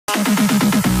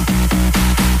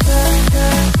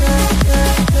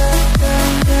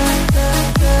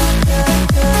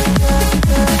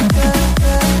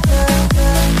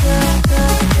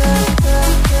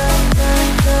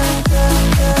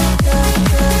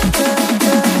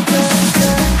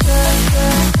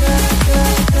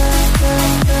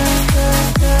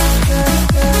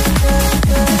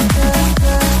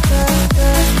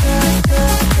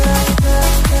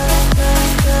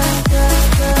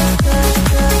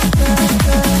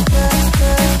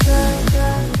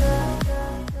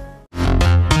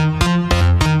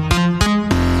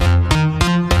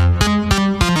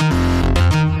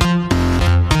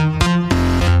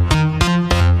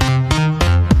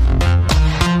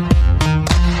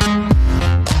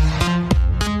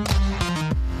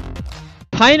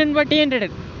Hi நண்பா TNR.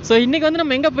 So இன்றைக்கி வந்து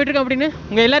நம்ம எங்கே போயிட்டுருக்கோம் அப்படின்னு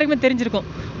உங்கள் எல்லாருக்குமே தெரிஞ்சிருக்கும்.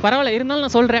 பரவாயில்ல, இருந்தாலும்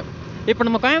நான் சொல்கிறேன். இப்போ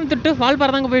நம்ம கோயம்புத்தூர் டு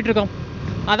வால்பாறை தாங்க போயிட்டுருக்கோம்.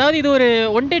 அதாவது இது ஒரு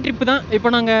ஒன் டே ட்ரிப்பு தான்.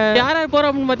 இப்போ நாங்கள் யார் யார் போகிறோம்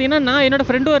அப்படின்னு பார்த்தீங்கன்னா, நான் என்னோடய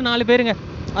ஃப்ரெண்டு ஒரு 4 பேருங்க.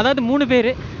 அதாவது 3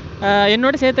 பேர்,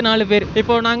 என்னோட சேர்த்து 4 பேர்.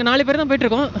 இப்போது நாங்கள் 4 பேர் தான்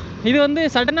போயிட்டுருக்கோம். இது வந்து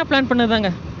சடனாக பிளான் பண்ணது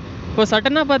தாங்க. இப்போ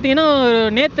சடனாக பார்த்தீங்கன்னா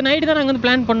நேற்று நைட்டு தான் நாங்கள் வந்து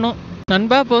பிளான் பண்ணோம்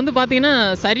நண்பா. இப்போ வந்து பார்த்தீங்கன்னா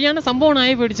சரியான சம்பவம்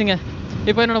ஆகி போயிடுச்சுங்க.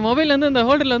 இப்போ என்னோடய மொபைல் வந்து இந்த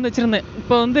ஹோல்டரில் வந்து வச்சுருந்தேன்.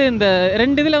 இப்போ வந்து இந்த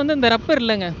 2 இதில் வந்து இந்த ரப்பர்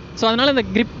இல்லைங்க. ஸோ அதனால் இந்த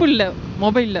க்ரிப்பு இல்லை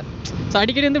மொபைலில். ஸோ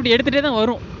அடிக்கடி வந்து இப்படி எடுத்துகிட்டே தான்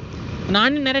வரும்.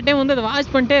 நானும் நிறைய டைம் வந்து அதை வாஷ்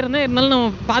பண்ணிட்டே இருந்தேன். இருந்தாலும்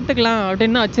நம்ம பார்த்துக்கலாம்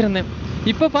அப்படின்னு தான் வச்சுருந்தேன்.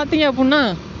 இப்போ பார்த்தீங்க அப்படின்னா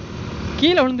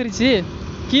கீழே விழுந்துருச்சு.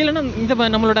 கீழேன்னா இந்த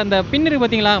நம்மளோட அந்த பின் இருக்குது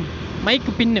பார்த்தீங்களா,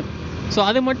 மைக்கு பின்னு. ஸோ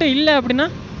அது மட்டும் இல்லை அப்படின்னா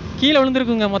கீழே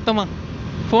விழுந்துருக்குங்க. மொத்தமாக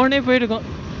ஃபோனே போயிருக்கும்.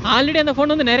 ஆல்ரெடி அந்த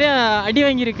ஃபோன் வந்து நிறையா அடி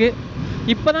வாங்கியிருக்கு.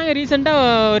 இப்போ தாங்க ரீசெண்டாக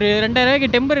ஒரு 2000 ரூபாய்க்கு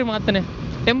டெம்பர் மாற்றினேன்.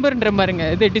 டெம்பர்ன்ற பாருங்க,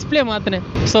 இது டிஸ்பிளே மாற்றினேன்.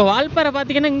 ஸோ வால்பாறை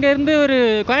பார்த்தீங்கன்னா இங்கேருந்து ஒரு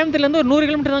கோயம்புத்தூர்லேருந்து ஒரு 100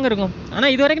 கிலோமீட்டர் தாங்க இருக்கும்.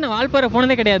 ஆனால் இது வரைக்கும் நான் வால்பாறை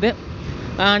போனதே கிடையாது.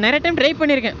 நிறைய டைம் ட்ரை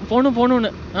பண்ணியிருக்கேன்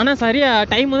போகணுன்னு. ஆனால் சரியாக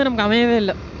டைம் வந்து நமக்கு அமையவே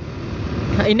இல்லை.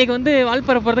 இன்றைக்கி வந்து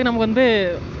வால்பாறை போகிறதுக்கு நமக்கு வந்து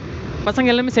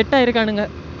பசங்க எல்லாமே செட் ஆகிருக்கானுங்க.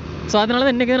 ஸோ அதனால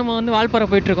தான் இன்றைக்கி நம்ம வந்து வால்பாறை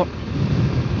போயிட்டுருக்கோம்.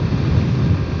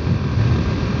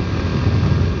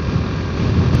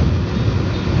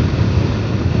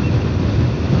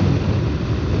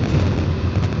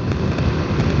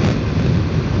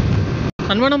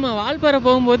 அன்பா, நம்ம வால்பாறை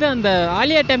போகும்போது அந்த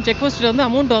ஆலியா டேம் செக் போஸ்ட்டில் வந்து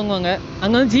அமௌண்ட் வாங்குவாங்க.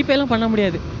 அங்கே வந்து ஜிபேலாம் பண்ண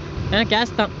முடியாது, ஏன்னா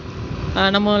கேஷ் தான்.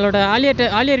 நம்மளோட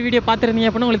ஆலியார் வீடியோ பார்த்துருந்தீங்க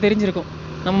அப்படின்னா உங்களுக்கு தெரிஞ்சிருக்கும்.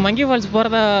 நம்ம மங்கி ஃபால்ஸ்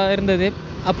போகிறதா இருந்தது.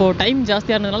 அப்போது டைம்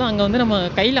ஜாஸ்தியாக இருந்ததுனால அங்கே வந்து நம்ம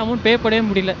கையில் அமௌண்ட் பே பண்ணவே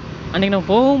முடியல. அன்றைக்கி நம்ம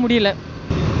போகவும் முடியல.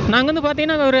 நாங்கள் வந்து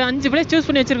பார்த்திங்கன்னா ஒரு 5 பிளேஸ் சூஸ்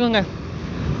பண்ணி வச்சுருக்கோங்க.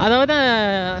 அதாவது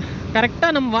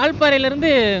கரெக்டாக நம்ம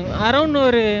வால்பாறையிலேருந்து அரௌண்ட்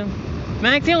ஒரு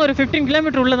மேக்ஸிமம் ஒரு 15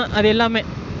 கிலோமீட்டர் உள்ள தான் அது எல்லாமே.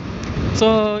 ஸோ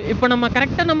இப்போ நம்ம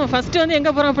கரெக்டாக நம்ம ஃபஸ்ட்டு வந்து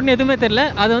எங்கே போகிறோம் அப்படின்னு எதுவுமே தெரில.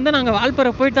 அது வந்து நாங்கள்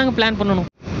வால்பாறை போயிட்டு தாங்க பிளான் பண்ணணும்.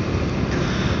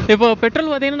 இப்போது பெட்ரோல்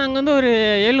பார்த்திங்கன்னா நாங்கள் வந்து ஒரு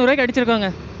 700 ரூபாய்க்கு அடிச்சிருக்கோங்க.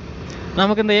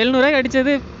 நமக்கு இந்த 700 ரூபாய்க்கு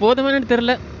அடித்தது போதுமானு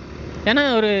தெரில. ஏன்னா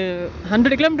ஒரு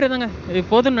 100 கிலோமீட்டர் தாங்க இது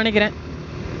போதும்னு நினைக்கிறேன்.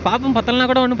 பார்ப்போம், பத்தலனா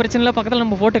கூட ஒன்றும் பிரச்சனை இல்லை, பக்கத்தில்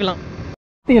நம்ம போட்டுக்கலாம்.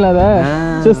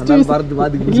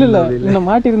 இல்லை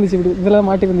மாட்டி இருந்துச்சு, இப்படி இதெல்லாம்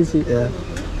மாட்டி இருந்துச்சு.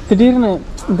 திடீர்னு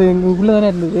இந்த உள்ளே தானே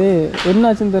இருந்தது, என்ன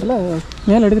ஆச்சுன்னு தெரில,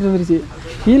 மேலே எடுத்துகிட்டு வந்துருச்சு,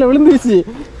 கீழே விழுந்துருச்சு.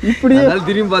 இப்படியே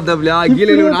திரும்பி பார்த்தாப்லையா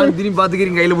கீழே நான் திரும்பி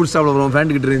பார்த்துக்கிறேன், கையில் பிடிச்சாப்ல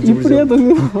ஃபேன் கிட்ட இருந்துச்சு. இப்படியே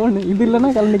தொங்கு ஃபோனு. இது இல்லைன்னா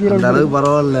கலந்து கீழே அளவுக்கு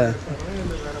பரவாயில்ல.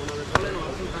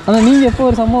 ஆனால் நீங்கள் எப்போ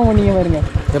ஒரு சம்பவம் பண்ணீங்க பாருங்க.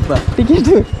 எப்போ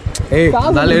டிக்கெட்டு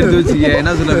நல்லா எடுத்து வச்சுக்க,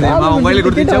 என்ன சொல்லுறது, அவன் கையில்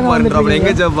கொடுத்து சேப்பாருன்றாப்ல.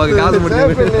 எங்கே சேப்பாக்கு காசு மட்டும்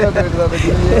எவ்வளோ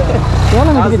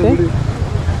டிக்கெட்டு?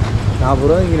 40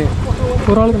 ரூபாய்ங்கிறேன்.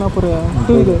 ஒரு ஆளுக்கு 40 ரூபா.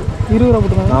 2 வீலர் 20 ரூபா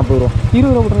போட்டுருக்காங்க. 40 ரூபா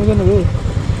 20 ரூபா போட்டுருக்காங்க. என்னது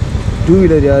 2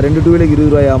 வீலர்யா? 2 2 வீலருக்கு 20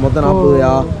 ரூபாயா? மொத்தம் 40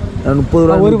 ரூபாயா? 30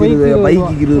 ரூபா. ஒரு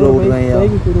பைக்கு 20 ரூபா போட்டுருக்காங்க.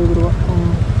 பைக்கு 20 ரூபா,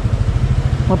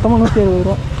 மொத்தமாக 160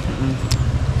 ரூபா.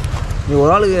 நீ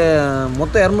ஒரு ஆளுக்கு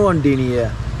மொத்தம் 200 வந்துட்டீ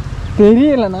நீங்கள்.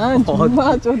 தெரியலண்ணா, சும்மா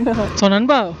சொன்னேன். ஸோ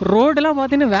நண்பா, ரோடெல்லாம்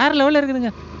பார்த்தீங்கன்னா வேறு லெவலில்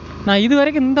இருக்குதுங்க. நான் இது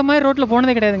வரைக்கும் இந்த மாதிரி ரோட்டில்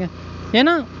போனதே கிடையாதுங்க.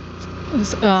 ஏன்னா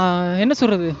என்ன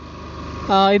சொல்கிறது,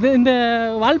 இது இந்த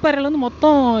வால்பாறையில் வந்து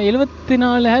மொத்தம்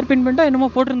 74 ஹேர் பின் பண்ணிட்டா என்னமோ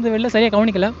போட்டிருந்தது, வெளில சரியாக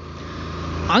கவனிக்கலை.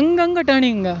 அங்கங்கே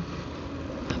டேர்னிங்க.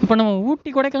 இப்போ நம்ம ஊட்டி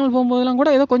கொடைக்கானல் போகும்போதெல்லாம் கூட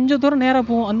ஏதோ கொஞ்சம் தூரம் நேராக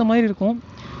போவோம், அந்த மாதிரி இருக்கும்.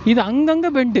 இது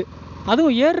அங்கங்கே பெண்டு.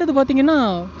 அதுவும் ஏறுறது பார்த்திங்கன்னா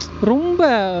ரொம்ப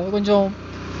கொஞ்சம்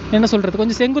என்ன சொல்கிறது,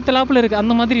 கொஞ்சம் செங்குத்தலாப்பில் இருக்குது,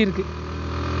 அந்த மாதிரி இருக்குது.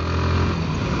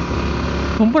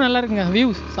 ரொம்ப நல்லா இருக்குங்க. வியூ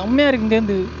செம்மையாக இருக்குது.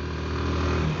 இங்கேருந்து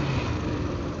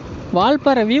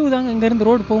வால்பாறை வியூ தாங்க இங்கேருந்து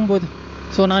ரோடு போகும்போது.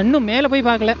 ஸோ நான் இன்னும் மேலே போய்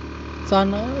பார்க்கல.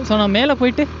 ஸோ நான் மேலே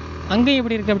போயிட்டு அங்கேயும்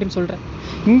எப்படி இருக்குது அப்படின்னு சொல்கிறேன்.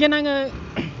 இங்கே நாங்கள்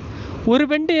ஒரு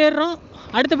பெண்டு ஏறுறோம்,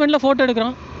 அடுத்த பெண்டில் ஃபோட்டோ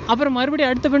எடுக்கிறோம், அப்புறம்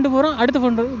மறுபடியும் அடுத்த பெண்டு போகிறோம், அடுத்த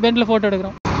பெண்டில் ஃபோட்டோ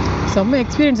எடுக்கிறோம். செம்ம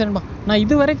எக்ஸ்பீரியன்ஸ் அன்பா. நான்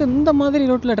இது வரைக்கும் இந்த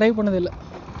மாதிரி ரோட்டில் ட்ரைவ் பண்ணதில்லை.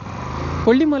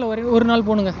 கொல்லிமலை ஒரு நாள்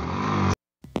போகணுங்க.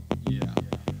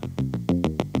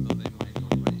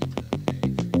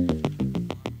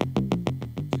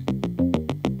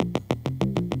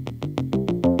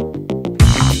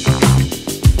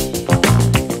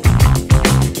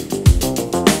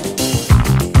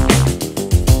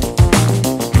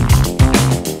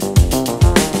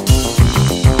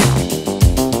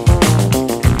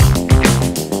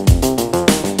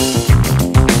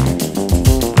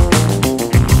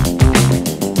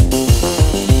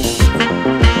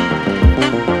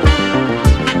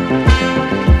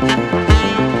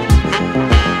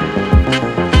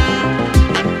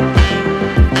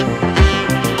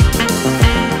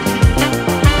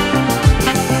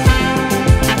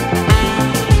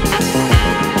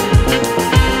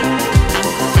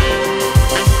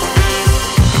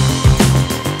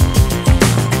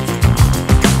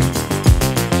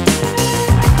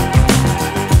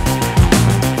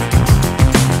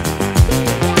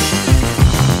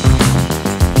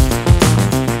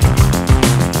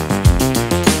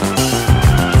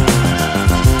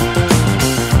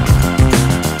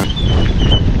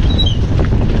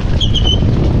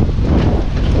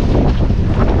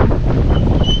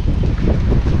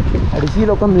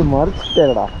 கீழே உட்காந்து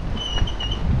மறைச்சிட்டேடா.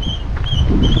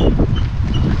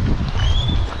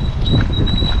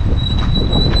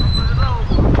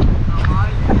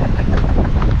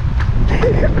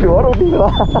 ஓட விட்டீங்களா?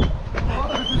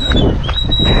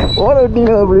 ஓட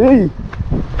விட்டீங்களா அப்படி?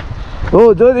 ஓ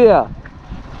ஜோதியா,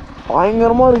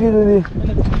 பயங்கரமாக இருக்குது ஜோதி.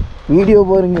 வீடியோ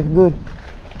பாருங்க.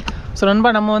 ஸோ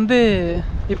நண்பா, நம்ம வந்து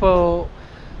இப்போது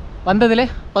வந்ததுலே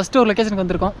ஃபஸ்ட்டு ஒரு லொக்கேஷனுக்கு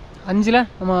வந்திருக்கோம். 5ல்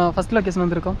நம்ம ஃபஸ்ட் லொக்கேஷன்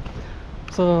வந்திருக்கோம்.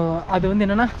 ஸோ அது வந்து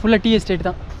என்னென்னா ஃபுல்லாக டீ எஸ்டேட்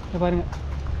தான். இங்கே பாருங்கள்,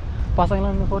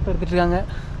 பசங்களாம் இன்னும் ஃபோட்டோ எடுத்துகிட்டு இருக்காங்க.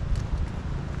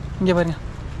 இங்கே பாருங்கள்,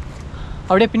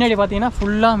 அப்படியே பின்னாடி பார்த்தீங்கன்னா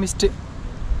ஃபுல்லாக மிஸ்ட்டு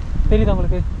தெரியுதா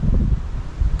உங்களுக்கு?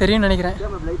 தெரியும்னு நினைக்கிறேன்.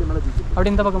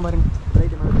 அப்படி இந்த பக்கம் பாருங்கள்,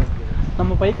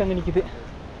 நம்ம பைக் அங்கே நிற்கிது.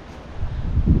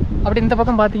 அப்படி இந்த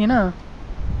பக்கம் பார்த்தீங்கன்னா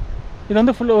இது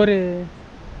வந்து ஃபுல் ஒரு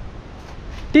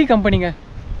டீ கம்பெனிங்க.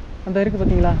 அந்த இருக்குது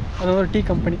பார்த்தீங்களா, அது ஒரு டீ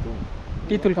கம்பெனி,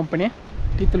 டீத்தூள் கம்பெனி.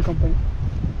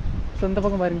 ஸோ இந்த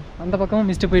பக்கம் பாருங்கள், அந்த பக்கமும்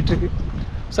மிஸ்ட்டு போயிட்டுருக்கு.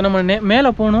 ஸோ நம்ம மேலே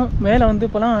போகணும். மேலே வந்து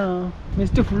இப்போலாம்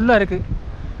மிஸ்ட்டு ஃபுல்லாக இருக்குது,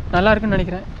 நல்லா இருக்குன்னு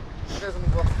நினைக்கிறேன்.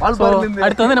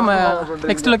 அடுத்து வந்து நம்ம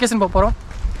நெக்ஸ்ட் லொக்கேஷன் போக போகிறோம்.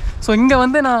 ஸோ இங்கே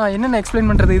வந்து நான் என்னென்ன எக்ஸ்பிளைன்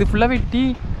பண்ணுறது, இது ஃபுல்லாகவே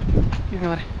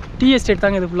டீ எஸ்டேட்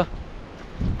தாங்க இது ஃபுல்லாக.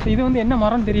 ஸோ இது வந்து என்ன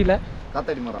மரம்னு தெரியல.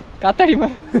 காத்தாடி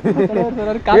மரம்.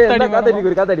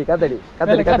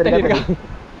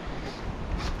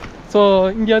 ஸோ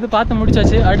இங்கே வந்து பார்த்து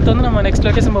முடிச்சாச்சு. அடுத்து வந்து நம்ம நெக்ஸ்ட்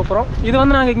லொக்கேஷன் போக போகிறோம். இது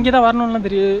வந்து நாங்கள் இங்கே தான் வரணும்லாம்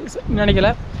நினைக்கல,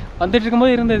 வந்துட்டு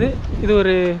இருக்கும்போது இருந்தது. இது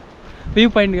ஒரு view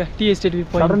பாயிண்ட்டுங்க, tea estate view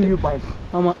point.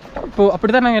 ஆமாம், இப்போ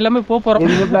அப்படி தான் நாங்கள் எல்லாமே போக போகிறோம்.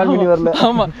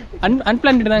 ஆமாம்,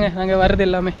 அன்பிளான்டு தாங்க நாங்கள் வர்றது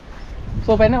எல்லாமே. ஸோ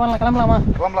இப்போ என்ன பண்ணலாம், கிளம்பலாமா?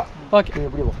 ஓகே.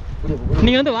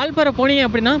 நீங்கள் வந்து வால்பாறை போனீங்க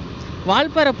அப்படின்னா,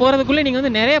 வால்பாறை போகிறதுக்குள்ளே நீங்கள்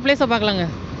வந்து நிறைய பிளேஸை பார்க்கலாங்க.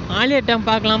 ஆலியா டேம்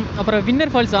பார்க்கலாம், அப்புறம்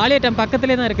வின்னர் ஃபால்ஸ். ஆலியா டேம்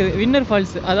பக்கத்துலேயே தான் இருக்குது வின்னர்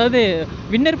ஃபால்ஸ். அதாவது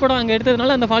வின்னர் படம் அங்கே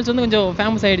எடுத்ததுனால அந்த ஃபால்ஸ் வந்து கொஞ்சம்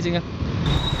ஃபேமஸ் ஆகிடுச்சுங்க.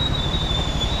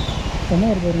 என்ன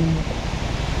இருக்கு?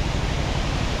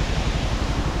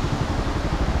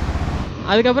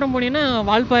 அதுக்கப்புறம் போனீங்கன்னா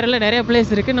வால்பாறையில் நிறைய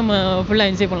பிளேஸ் இருக்குது, நம்ம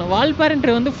ஃபுல்லாக என்ஜாய் பண்ணலாம்.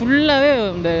 வால்பாறைன்றது வந்து ஃபுல்லாகவே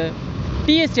இந்த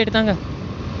டீ எஸ்டேட் தாங்க.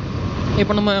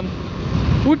 இப்போ நம்ம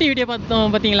ஊட்டி வீடியோ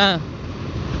பார்த்தோம் பார்த்தீங்களா,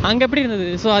 அங்கே எப்படி இருந்தது?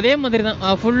 ஸோ அதே மாதிரி தான்,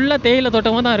 ஃபுல்லாக தேயிலை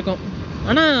தோட்டமாக தான் இருக்கும்.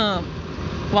 ஆனால்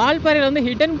வால்பாறையில் வந்து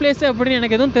ஹிடன் பிளேஸ் அப்படின்னு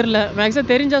எனக்கு எதுவும் தெரில. மேக்ஸிமம்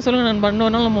தெரிஞ்சால் சொல்லுங்கள், நான்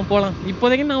இன்னொரு நாள் நம்ம போகலாம்.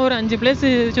 இப்போதைக்கு நான் ஒரு 5 பிளேஸ்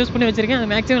சூஸ் பண்ணி வச்சுருக்கேன். அது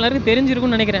மேக்ஸிமம் எல்லாருக்கும்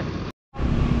தெரிஞ்சிருக்கும்னு நினைக்கிறேன்.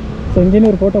 ஸோ இங்கேன்னு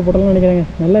ஒரு ஃபோட்டோ போட்டோம்னு நினைக்கிறேங்க.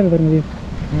 நல்லா இருக்கு பாருங்க.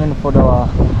 இங்கே ஃபோட்டோவா?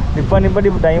 நிப்பாட்டி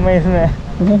இப்போ டைம் ஆயிடுச்சுங்க.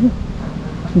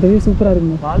 இந்த வியூ சூப்பராக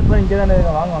இருக்குங்க. வால்பாறை இங்கே தானே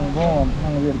இருக்கு, வாங்க போவோம்,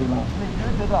 நாங்கள் எடுத்துக்கலாம்.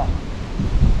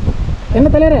 என்ன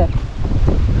தலைவரே,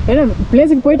 என்ன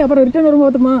பிளேஸுக்கு போயிட்டு அப்புறம் ரிட்டர்ன் வரும்போது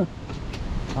பார்த்துமா?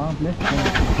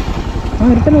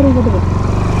 ரிட்டர்ன் வரும்போது பார்த்துப்போம்.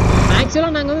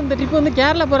 ஆக்சுவலாக நாங்கள் வந்து இந்த ட்ரிப் வந்து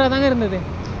கேரளா போகிறதாங்க இருந்தது.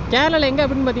 கேரளாவில் எங்கே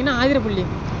அப்படின்னு பார்த்தீங்கன்னா ஆதிரப்பள்ளி.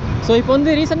 ஸோ இப்போ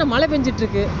வந்து ரீசெண்டாக மழை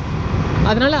பெஞ்சிட்ருக்கு,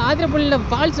 அதனால் ஆதிரப்பள்ளியில்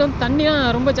ஃபால்ஸ் வந்து தண்ணிலாம்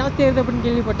ரொம்ப ஜாஸ்தியாக இருக்குது அப்படின்னு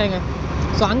கேள்விப்பட்டேங்க.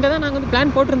 ஸோ அங்கே தான் நாங்கள் வந்து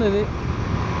பிளான் போட்டிருந்தது.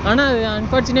 ஆனால் அது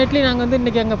அன்ஃபார்ச்சுனேட்லி நாங்கள் வந்து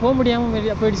இன்றைக்கி அங்கே போக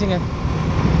முடியாமல் போயிடுச்சுங்க.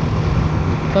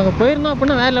 ஸோ அங்கே போயிருந்தோம்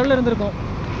அப்படின்னா வேறு லெவலில் இருந்திருக்கும்,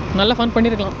 நல்லா ஃபன்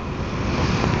பண்ணியிருக்கலாம்.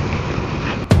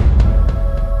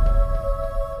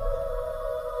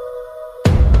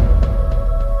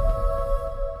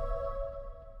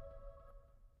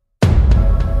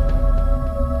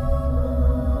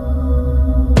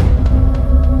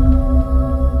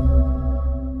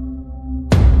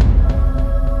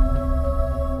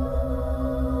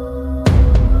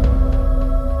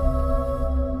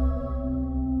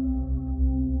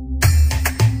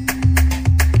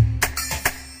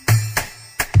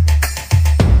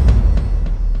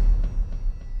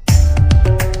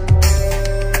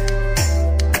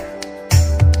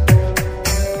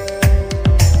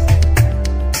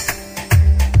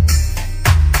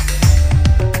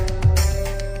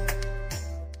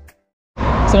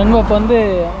 ஸோ நண்பா, இப்போ வந்து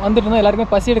வந்துட்டு இருந்தோம்,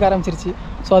 எல்லாருக்குமே பசி எடுக்க ஆரம்பிச்சிருச்சு.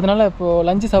 ஸோ அதனால் இப்போது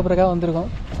லஞ்சு சாப்பிட்றதுக்காக வந்திருக்கோம்.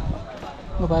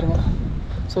 இங்கே பாருங்கள்.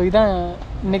 ஸோ இதான்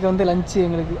இன்றைக்கி வந்து லஞ்சு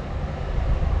எங்களுக்கு.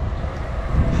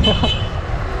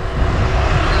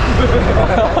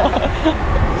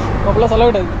 அப்படிலாம்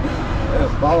சொல்லக்கூடாது.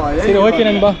 சரி, ஓகே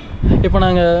நண்பா. இப்போ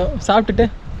நாங்கள் சாப்பிட்டுட்டு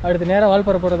அடுத்து நேராக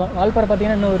வால்பாறை போகிறது தான். வால்பாறை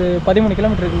பார்த்தீங்கன்னா இன்னும் ஒரு 13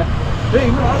 கிலோமீட்டர் இருக்குங்க.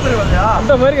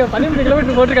 அந்த மாதிரி 13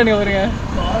 கிலோமீட்டர் போட்டிருக்கானுங்க பாருங்க.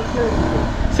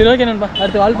 சரி, ஓகே நண்பா,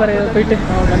 அடுத்து வால்பாறை போயிட்டு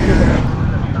கண்டிப்பாக பண்ணுறேன்.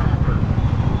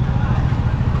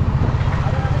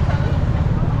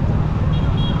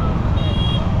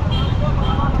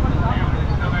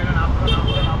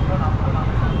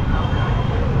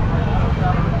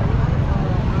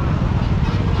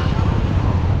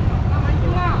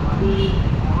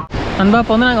 நண்பா,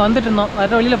 இப்போ வந்து நாங்கள் வந்துட்டு இருந்தோம். வர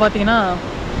வழியில் பார்த்தீங்கன்னா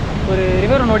ஒரு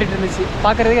ரிவர் ஒன்று ஓடிட்டு இருந்துச்சு,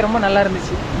 பார்க்குறதுக்கே ரொம்ப நல்லா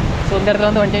இருந்துச்சு. ஸோ இந்த இடத்துல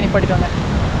வந்து வண்டியை நிப்பாட்டிட்டாங்க.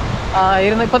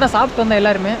 இப்போ தான் சாப்பிட்டு வந்தோம்.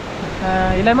 எல்லாருமே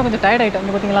கொஞ்சம் டயர்ட் ஆகிட்டோம்.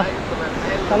 இங்கே பார்த்தீங்களா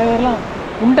தலைவர்லாம்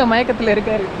உண்ட மயக்கத்தில்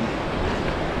இருக்கார்.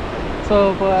 ஸோ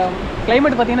இப்போ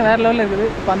கிளைமேட் பார்த்தீங்கன்னா வேறு லெவலில் இருக்குது.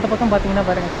 இப்போ அந்த பக்கம் பார்த்தீங்கன்னா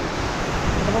பாருங்கள்,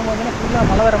 இந்த பக்கம் பார்த்தீங்கன்னா ஃபுல்லாக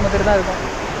மழை வர மாதிரி தான் இருக்கும்.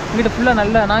 இங்கிட்ட ஃபுல்லாக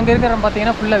நல்லா நாங்கள் இருக்கிற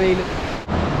பார்த்தீங்கன்னா ஃபுல்லாக வெயில்.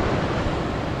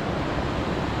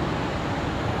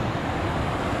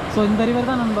 ஸோ இந்த ரிவர்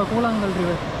தான் நம்ம கூழாங்கல்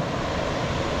ரிவர்.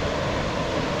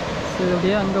 ஸோ இது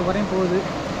அப்படியே அங்கே வரையும் போகுது.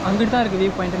 அங்கிட்டு தான் இருக்குது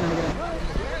வியூ பாயிண்ட்டுன்னு நினைக்கிறேன்.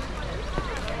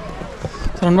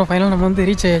 ஸோ ரொம்ப ஃபைனலாக நம்ம வந்து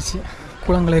ரீச் ஆயாச்சு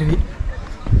கூழாங்கல் அருவி.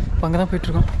 இப்போ அங்கே தான்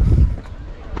போயிட்டுருக்கோம்.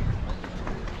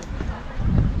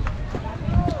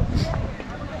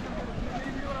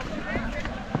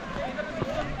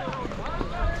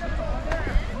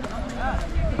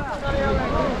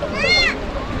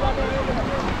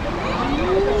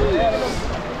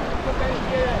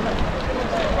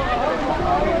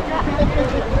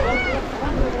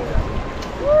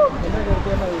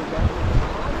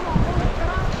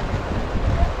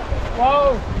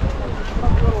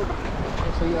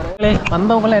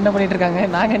 வந்தவங்களாம் என்ன பண்ணிட்டு இருக்காங்க,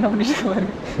 நாங்கள் என்ன பண்ணிட்டு இருக்கோம்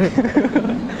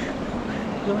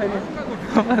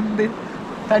வந்து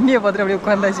தண்ணியை பார்த்துட்டு அப்படியே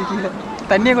உட்காந்தாச்சு கீழே.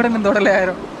 தண்ணியை கூட இந்த தொடலை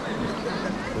ஆயிரும்.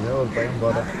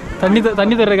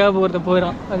 தண்ணி தர்றதுக்காக ஒருத்தர்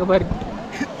போயிடும் அங்கே பாரு.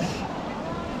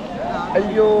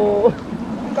 ஐயோ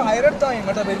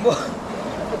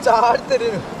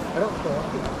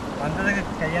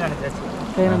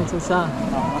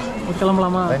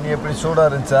கிளம்பலாமா? தண்ணி எப்படி சூடா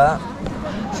இருந்துச்சா?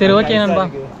 சரி ஓகே நண்பா,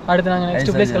 அடுத்து நாங்கள்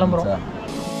நெக்ஸ்ட் பிளேஸ் கிளம்புறோம்.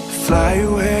 Fly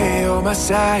away on my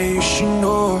side, you should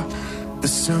know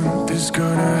that something's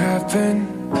gonna happen.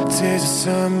 Tis the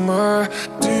summer,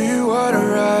 do you wanna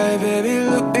ride? Baby,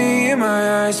 look me in my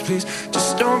eyes, please.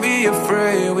 Just don't be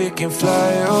afraid, we can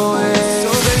fly away. So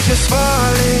they just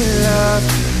fall in love.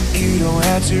 You don't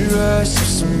have to rush.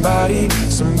 If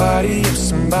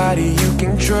somebody you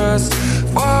can trust.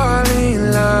 Fall in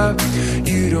love.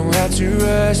 You don't have to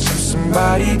rush. If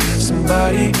somebody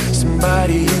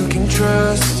you can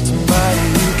trust. Somebody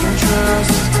you can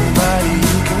trust. Somebody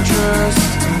you can trust.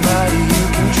 Somebody you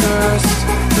can trust.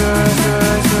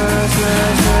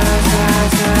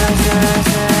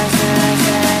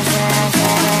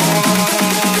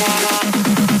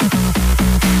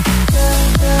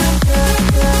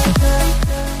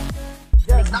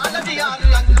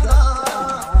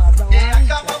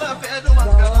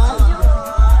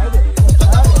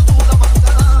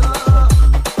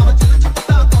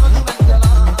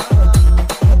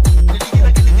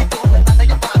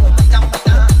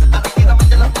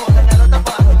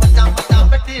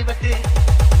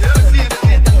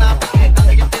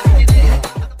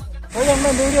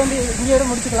 இந்த video வந்து இங்கேயோட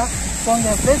முடிச்சுக்கலாம். So அந்த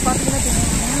place பார்த்தீங்கன்னா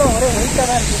ஃபுல்லாக ஒரே வெயிட்டாக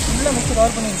தான் இருக்குது. ஃபுல்லாக மிக்ஸ்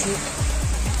கவர் பண்ணிடுச்சு.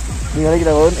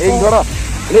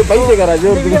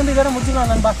 வீடியோ வந்து இதோட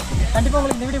முடிச்சுக்கலாம் நண்பா. கண்டிப்பாக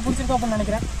உங்களுக்கு இந்த வீடியோ பிடிச்சிருக்கோம் அப்படின்னு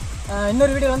நினைக்கிறேன்.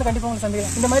 இன்னொரு வீடியோ வந்து கண்டிப்பாக உங்களுக்கு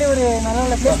சந்திக்கிறேன். இந்த மாதிரி ஒரு நல்ல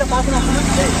நல்ல பிளேஸில் பார்க்கணும் அப்படியே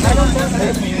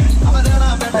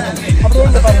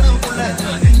இங்கே பாருங்க.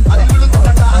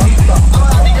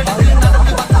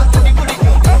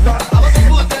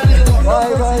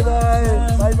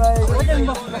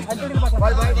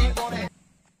 Bye bye.